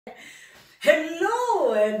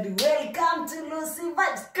Hello and welcome to Lucy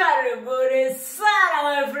Vibes. Karibuni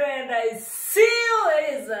sana, my friend. I see you.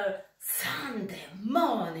 It is a Sunday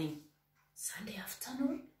morning, Sunday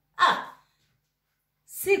afternoon.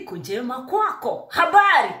 Siku njema kwako.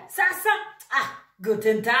 Habari sasa?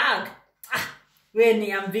 Guten Tag. We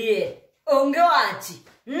niambie, ongewachi?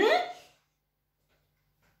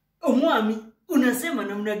 Umwami, unasema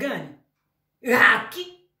namna gani?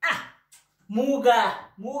 Haki?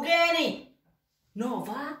 Mugeni.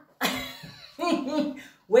 Nova.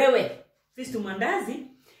 Wewe, Fistu Mandazi?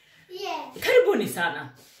 Yes. Karibuni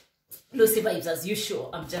sana. Lucy Vibes as usual.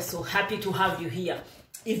 I'm just so happy to have you here.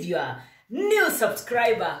 If you are new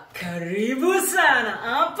subscriber, karibu sana.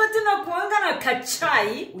 Hapa tunakuanga na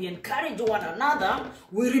kachai. We encourage one another.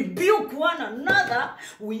 We rebuke one another.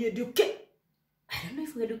 We educate. I don't know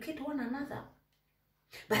if we educate one another.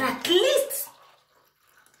 But at least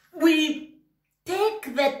we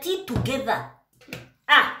take the tea together.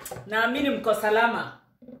 Naamini mko salama.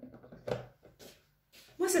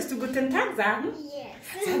 Moses to guten Tag sagen?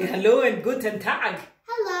 Yes. Sag hallo und guten Tag.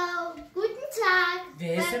 Hello, guten Tag.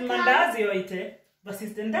 Wer ist denn Mandazi heute? Was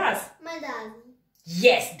ist denn das? Mandazi.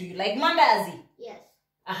 Yes, do you like Mandazi? Yes.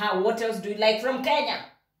 What else do you like from Kenya?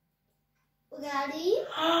 Ugali.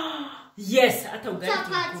 Yes, hata ugali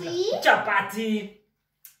Chapati. tunakula. Chapati.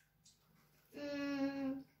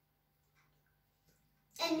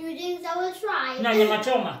 And new things I will try. Na nyama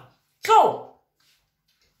choma. So,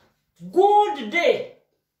 good day.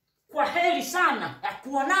 Kwa heri sana ya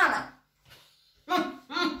kuonana.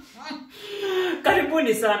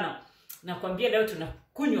 Karibuni sana. Nakwambia leo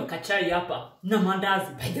tunakunywa kachai hapa na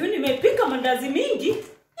mandazi. By the way, nimepika mandazi mingi.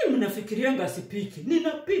 Mnafikirianga sipiki.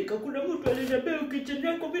 Ninapika. Kuna mtu aliniambia kitchen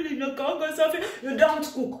yako vile inakaanga safi. You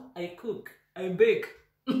don't cook. I cook. I bake.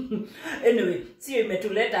 Anyway, sio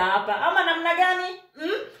imetuleta hapa ama namna gani?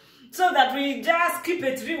 So that we just keep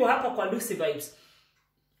it real hapa kwa Lucy Vibes.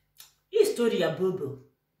 Hii story ya Bobo.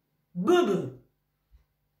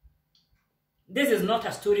 This is not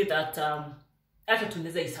a story that hata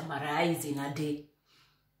tunaweza summarize in a day.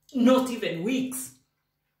 Not even weeks.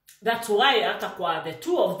 That's why hata kwa the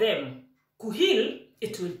two of them kuheal,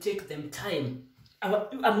 it will take them time.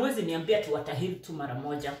 Amwezi niambia tu watahil tu mara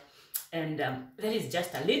moja. And that is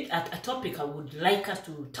just a topic I would like us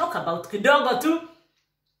to talk about. Kidogo tu.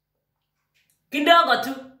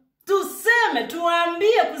 Tuseme,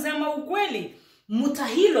 tuambie kusema ukweli.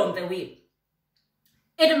 Mutahil on the way.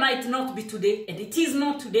 It might not be today, and it is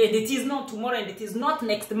not today, and it is not tomorrow, and it is not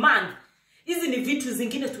next month. Hizi ni vitu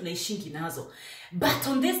zingine tunaishingi nazo. But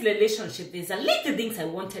on this relationship, there's a little things I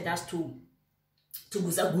wanted us to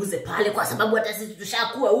guzaguze pale kwa sababu hata sisi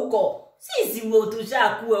tushakuwa huko. Sisi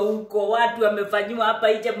tushakuwa huko. Watu wamefanywa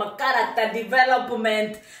hapa nje character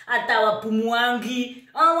development, hata wapumuangi,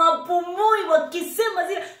 hawapumui wakisema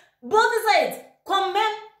zile both sides.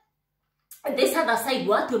 Comment this other side,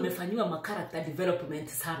 watu wamefanywa character development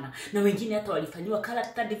sana. Na wengine hata walifanywa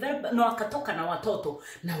character development na wakatoka na watoto.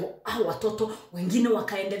 Na hao watoto wengine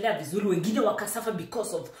wakaendelea vizuri, wengine wakasafa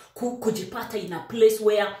because of kujipata in a place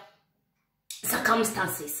where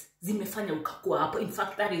circumstances zimefanya ukakuwa hapo. In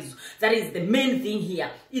fact, that is the main thing here.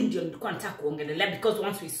 Ndio nilikuwa nataka kuongelelea because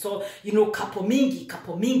once we saw, couple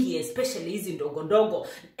mingi especially hizi ndogo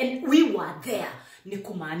and we were there. Ni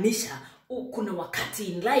kumaanisha kuna wakati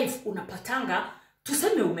in life unapatanga,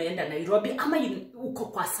 tuseme umeenda Nairobi ama uko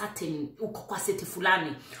kwa city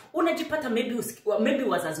fulani, unajipata maybe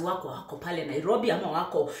wazazi wako wako pale Nairobi ama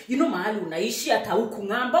wako mahali unaishi hata huku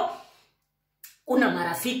ng'ambo. Una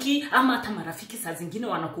marafiki ama hata marafiki saa zingine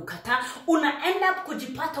wanakukataa, unaenda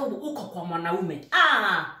kujipata uko kwa mwanaume.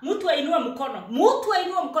 Mtu ainua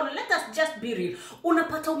mkono. Let us just be real.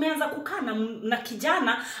 Unapata umeanza kukaa na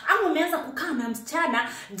kijana ama umeanza kukaa na msichana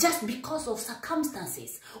just because of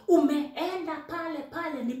circumstances. Umeenda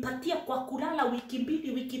pale nipatia kwa kulala wiki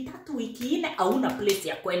 2, wiki 3, wiki 4, hauna place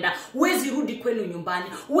ya kwenda. Huwezi rudi kwenu nyumbani.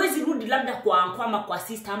 Huwezi rudi labda kwa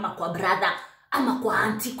sister ama kwa brother ama kwa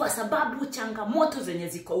auntie kwa sababu changamoto zenye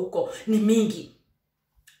ziko huko ni mingi.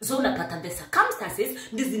 So unapata the circumstances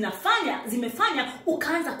zimefanya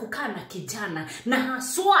ukaanza kukaa na kijana na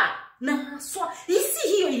haswa si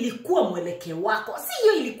hiyo ilikuwa mwelekeo wako, si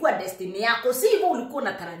hiyo ilikuwa destiny yako, si hivyo ulikuwa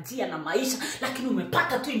unatarajia na maisha, lakini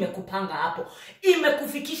umepata tu imekupanga hapo,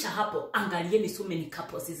 imekufikisha hapo. Angalieni so many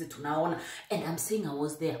couples hizi tunaona, and I'm saying I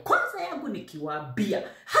was there. Kwanza yangu nikiwaambia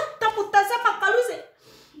hata mtazama Kaluze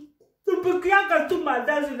tupikianga tu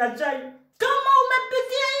mandazi na chai. Kama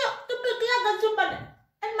umepitia hiyo, tupikianga tu mandazi.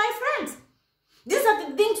 And my friends, these are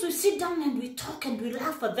the things we sit down and we talk and we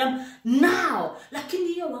laugh at them now. Lakini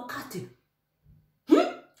hiyo wakati.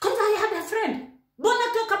 Because I had a friend. Mbona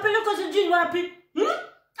kapeleka sijui wapi?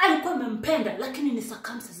 Alikuwa amempenda, lakini ni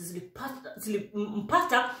circumstances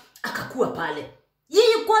zilimpata akakuwa pale.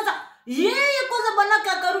 Yeye kwanza bwanake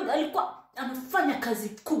akarudi, alikuwa anafanya kazi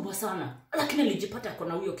kubwa sana, lakini alijipata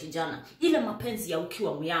kuna huyo kijana. Ile mapenzi ya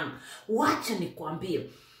ukiwa myanga, wacha nikwambie,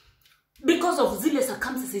 because of zile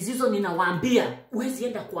circumstances hizo ninawaambia, huwezi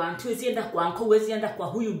enda kwa auntie, huwezi enda kwa uncle, huwezi enda kwa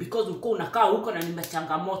huyu because uko unakaa huko na ni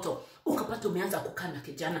machangamoto, ukapata umeanza kukaa na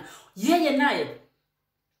kijana. Yeye naye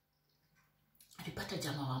alipata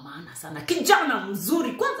jamaa wa maana sana, kijana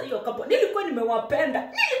mzuri. Kwanza hiyo kapo nilikuwa nimewapenda,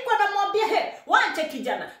 nilikuwa namwambia wacha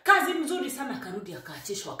kijana, kazi mzuri sana. Karudi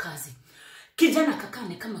akaachishwa kazi. Kijana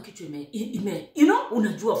kakane kama kitu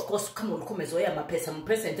unajua of course kama ulikuwa umezoea mapesa and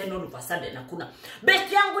then all of a sudden hakuna.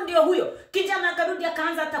 Best yangu ndio huyo. Kijana akarudi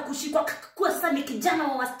akaanza hata kushikwa, kwa sasa ni kijana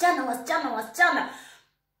wa wasichana.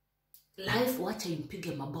 Life wacha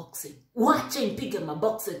impige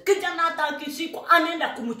maboxing. Kijana hata akishikwa anaenda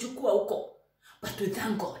kumchukua huko. But we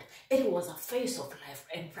thank God, it was a phase of life,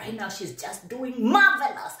 and right now she's just doing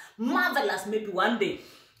marvelous. Maybe one day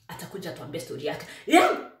atakuja tuambie story yake.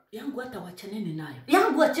 Yangu hata wachaneni nayo.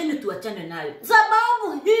 Tuachane nayo.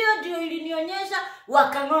 Sababu hiyo ndio ilinionyesha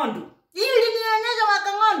Wakangondu.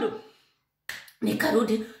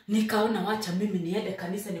 Nikarudi, nikaona wacha mimi niende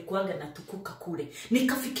kanisa nikuanga na tukuka kule.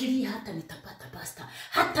 Nikafikiria hata nitapata pasta.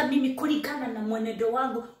 Hata mimi kulingana na mwenendo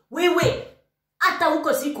wangu, hata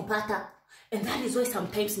huko sikupata. And that is why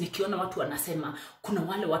sometimes nikiona watu wanasema kuna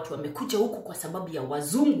wale watu wamekuja huku kwa sababu ya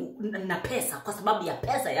wazungu na pesa, kwa sababu ya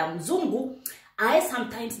pesa ya mzungu. I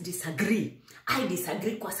sometimes disagree.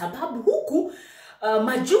 Kwa sababu huku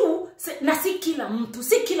majuu na si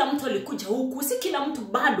kila mtu alikuja huku, si kila mtu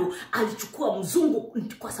bado alichukua mzungu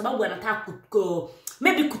kwa sababu anataka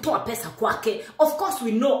maybe kutoa pesa kwake. Of course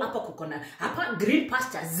we know hapa green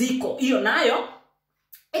pasture ziko, hiyo nayo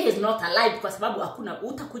it is not alive, kwa sababu hakuna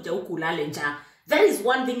utakuja huku ulale njaa. That is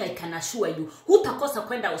one thing I can assure you. Hutakosa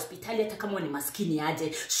kwenda hospitali hata kama ni maskini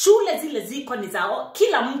aje. Shule zile ziko ni za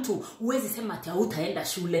kila mtu. Huwezi sema ati hutaenda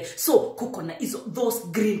shule. So kuko na those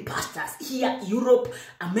green pastures here, Europe,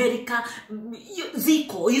 America,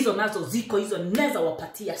 ziko hizo naweza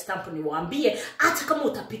wapatia stamp niwaambie, hata kama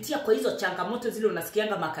utapitia kwa hizo changamoto zile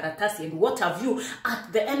unasikianga makaratasi and what have you,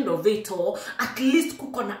 at the end of it all, at least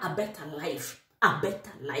kuko na a better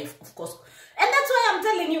life, of course. And that's why I'm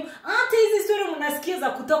telling you, hata hizi story mnasikia za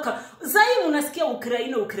kutoka zaidi, mnasikia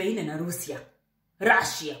Ukraine na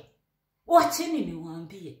Russia. Wacheni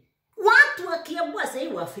niwaambie, watu wakiambua sasa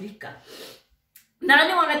wa Afrika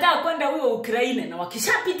nani wanataka kwenda huyo Ukraine, na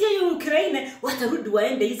wakishapitia hiyo Ukraine watarudi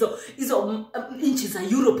waende hizo nchi za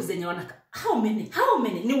Europe zenye wanaka. How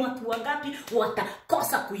many ni watu wangapi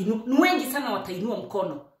watakosa kuinua? Ni wengi sana watainua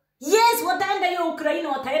mkono. Yes, wataenda hiyo Ukraine,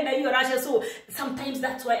 wataenda hiyo Russia. So sometimes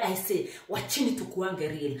that's why I say wachini tukuange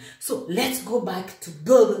real. So let's go back to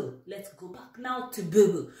Bobo. Let's go back now to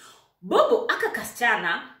Bobo. Bobo aka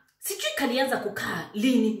kasichana sijui kalianza kukaa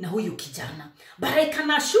lini na huyu kijana, but I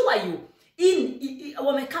can assure you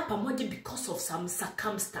wamekaa pamoja because of some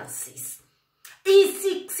circumstances.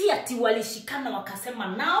 Si ati walishikana wakasema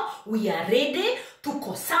now we are ready,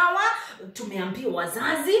 tuko sawa, tumeambiwa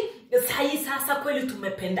wazazi sasa kweli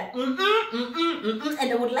tumependa.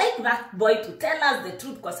 And I would like that boy to tell us the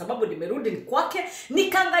truth, kwa sababu nimerudi kwake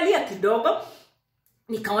nikaangalia kidogo,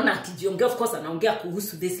 nikaona akijiongea. Of course anaongea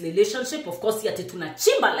kuhusu this relationship. Of course ati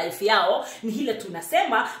tunachimba life yao, ni hile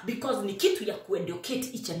tunasema because ni kitu ya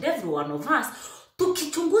kueducate each and every one of us.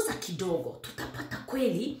 Tukichunguza kidogo tutapata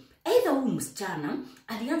kweli either huyu msichana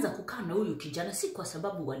alianza kukaa na huyu kijana si kwa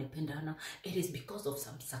sababu walipendana, it is because of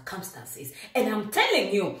some circumstances. And I'm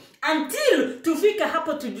telling you, until tufika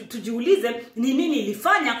hapo tujiulize ni nini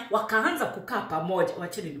ilifanya wakaanza kukaa pamoja.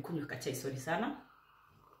 Wacheni nikunywe kachai, sorry sana.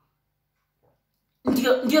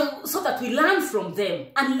 Ndio so that we learn from them,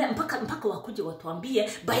 and mpaka wakuje watuambie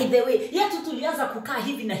by the way yetu tulianza kukaa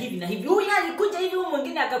hivi na hivi na hivi, huyu alikuja hivi, huyu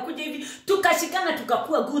mwingine akakuja hivi, tukashikana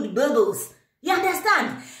tukakuwa good bubbles. You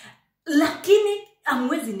understand? Lakini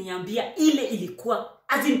amwezi niambia ile ilikuwa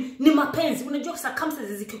ni mapenzi. Unajua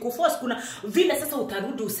circumstances zikikuforce kuna vile sasa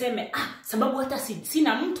utarudi useme sababu hata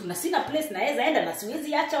sina mtu na sina place naweza enda na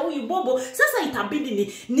siwezi acha huyu Bobo, sasa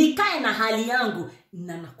itabidi nikae na hali yangu.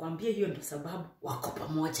 Na nakwambia hiyo ndio sababu wako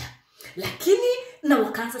pamoja. Lakini na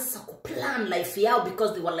wakaanza sasa kuplan life yao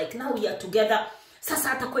because they were like now we are together. Sasa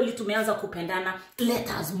hata kweli tumeanza kupendana, let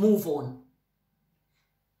us move on.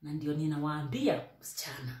 Na ndio ninawaambia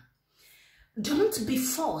msichana, don't be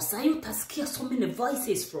forced. Utasikia so many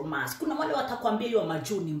voices from us. Kuna wale watakwambia hiyo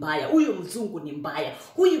majuu ni mbaya, huyu mzungu ni mbaya,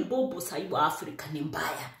 huyu Bobo saibu wa Afrika ni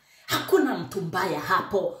mbaya. Hakuna mtu mbaya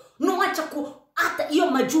hapo. No, acha hata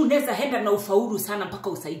hiyo majuu unaweza henda na ufaulu sana mpaka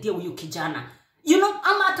usaidie huyu kijana. You know,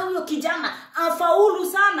 ama hata huyo kijana afaulu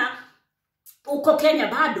sana uko Kenya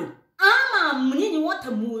bado. Ama mnyinyi wote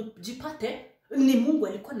mujipate ni Mungu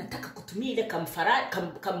alikuwa anataka kutumia ile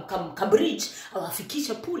bridge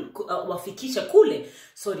wafikisha kule.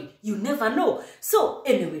 Sorry, you never know. So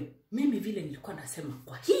anyway, mimi vile nilikuwa nasema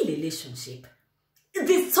kwa hii relationship,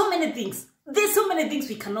 there's so many things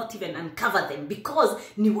we cannot even uncover them because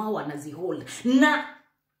ni wao wanazihold. Na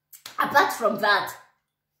apart from that,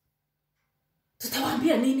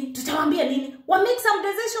 tutawaambia nini? Make some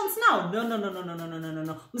decisions now.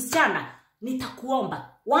 No. Msichana, nitakuomba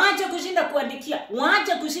waache kushinda kuandikia,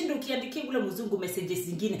 waache kushinda ukiandikia ule mzungu messages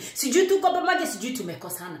zingine. Sijui tuko pamoja, sijui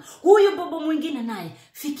tumekosana. Huyu bobo mwingine naye,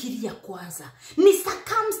 fikiria kwanza. Ni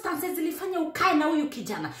circumstances zilifanya ukae na huyu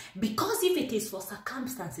kijana. Because if it is for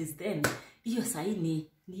circumstances, then hiyo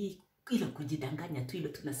saini ni ile kujidanganya tu, ile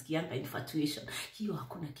tunasikianga infatuation. Hiyo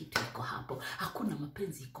hakuna kitu iko hapo. Hakuna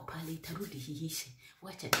mapenzi iko pale, itarudi hiishe.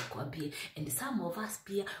 Wacha nikwambie, and some of us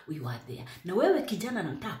pia we were there. Na wewe kijana,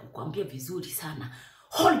 nataka kukuambia vizuri sana.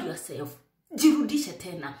 Hold yourself. Jirudishe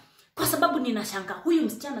tena. Kwa sababu ninashanga huyu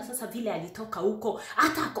msichana sasa vile alitoka huko,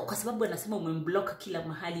 hata kwa sababu anasema umemblock kila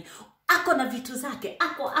mahali. Ako na vitu zake,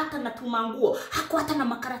 ako hata na tumanguo, ako hata na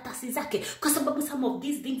makaratasi zake. Kwa sababu some of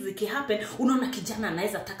these things zikihappen, unaona kijana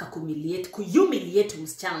anaweza taka humiliate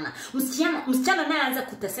msichana naye anza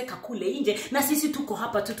kuteseka kule nje, na sisi tuko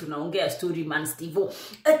hapa tu tunaongea story man Steve.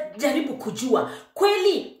 Jaribu kujua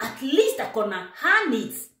kweli at least akona her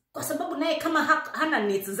needs. Kwa sababu naye kama hana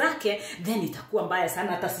needs zake, then itakuwa mbaya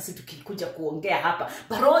sana hata sisi tukikuja kuongea hapa.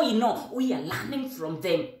 But all you know, we are learning from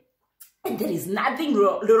them. And there is nothing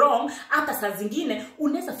wrong. Hata saa zingine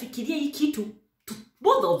unaweza fikiria hii kitu,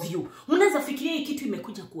 both of you unaweza fikiria hii kitu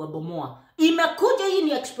imekuja kuwabomoa. Imekuja, hii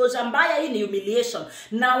ni exposure mbaya, hii ni humiliation.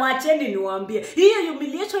 Na wacheni niwaambie, hii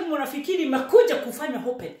humiliation mnafikiri imekuja kufanya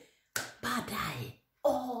open. Baadaye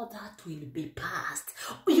all that will be past.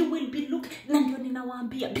 You will be looking, na ndio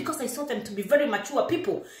ninawaambia, because I saw them to be very mature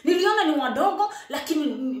people. Niliona ni wadogo, lakini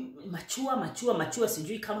mature,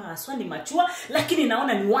 sijui kama haswa ni mature, lakini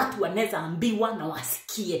naona ni watu wanaweza ambiwa na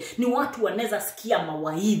wasikie. Ni watu wanaweza sikia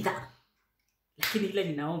mawaidha. Lakini ile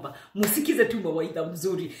ninaomba, msikize tu mawaidha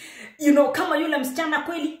mzuri. You know, kama yule msichana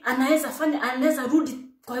kweli, anaweza rudi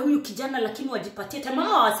kwa huyu kijana, lakini wajipatie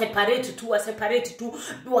mama wa separate tu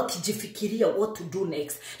wakijifikiria what to do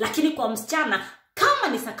next. Lakini kwa msichana, kama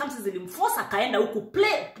ni circumstances zilimforce akaenda huku,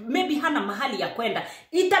 maybe hana mahali ya kwenda,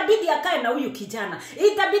 itabidi akae na huyu kijana,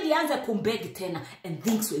 itabidi aanze kumbeg tena, and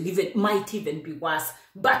things might even be worse.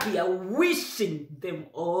 But we are wishing them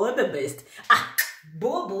all the best.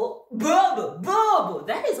 Bobo,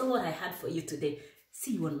 that is all I had for you today.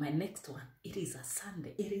 See you on my next one. It is a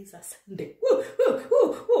Sunday. Sasa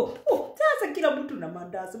kila mtu na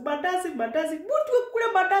mandazi. Mtu kule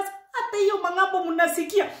mandazi. Hata hiyo mangambo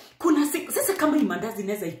mnasikia. Sasa kama hii mandazi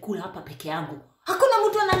naweza ikula hapa peke yangu, hakuna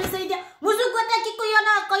mtu ananisaidia. Mzungu hataki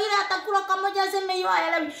kuiona kwa ile atakula kamoja aseme hiyo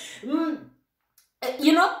haelewi.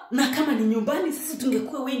 You know, na kama ni nyumbani sisi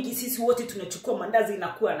tungekuwa wengi, sisi wote tunachukua mandazi,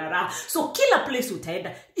 inakuwa na raha. So kila place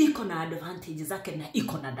utaenda iko na advantages zake na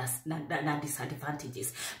iko na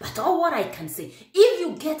disadvantages. But all what I can say, if you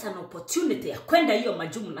get an opportunity ya kwenda hiyo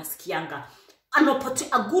majumu nasikianga,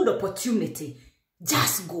 a good opportunity,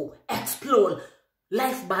 just go explore.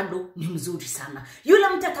 Life bado ni mzuri sana. Yule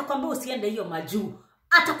mtu atakwambia usiende hiyo majuu,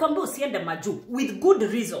 atakwambia usiende majuu with good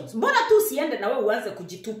reasons. Mbona tu usiende na wewe uanze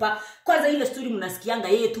kujitupa? Kwanza ile story mnasikianga,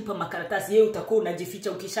 yeye tupa makaratasi, yeye utakuwa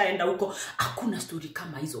unajificha ukishaenda huko. Hakuna story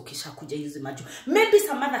kama hizo ukishakuja hizo majuu. Maybe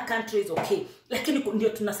some other countries okay, lakini ndio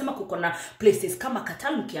tunasema kuko na places kama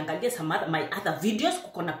Qatar. Ukiangalia some other my other videos,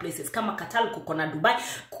 kuko na places kama Qatar, kuko na Dubai,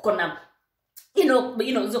 kuko na you know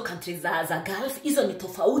hizo countries za Gulf. Hizo ni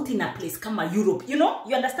tofauti na place kama Europe.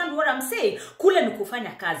 You understand what I'm saying? Kule ni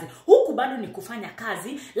kufanya kazi, huku bado ni kufanya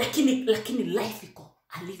kazi, lakini life iko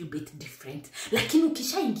a little bit different. Lakini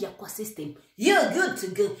ukishaingia kwa system, you're good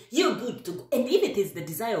to go. And if it is the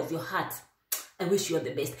desire of your heart, I wish you all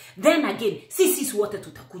the best. Then again, sisi wote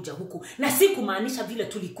tutakuja huku. Na si kumaanisha vile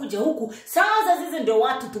tulikuja huku sasa sisi ndio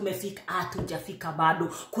watu tumefika. Hatujafika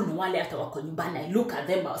bado. Kuna wale hata wako nyumbani. I look at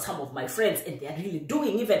them, some of my friends, and they are really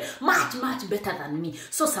doing even much better than me.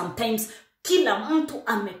 So sometimes kila mtu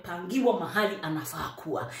amepangiwa mahali anafaa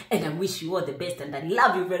kuwa. And I wish you all the best and I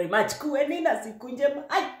love you very much. Kuweni na siku njema.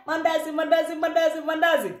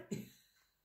 Mandazi.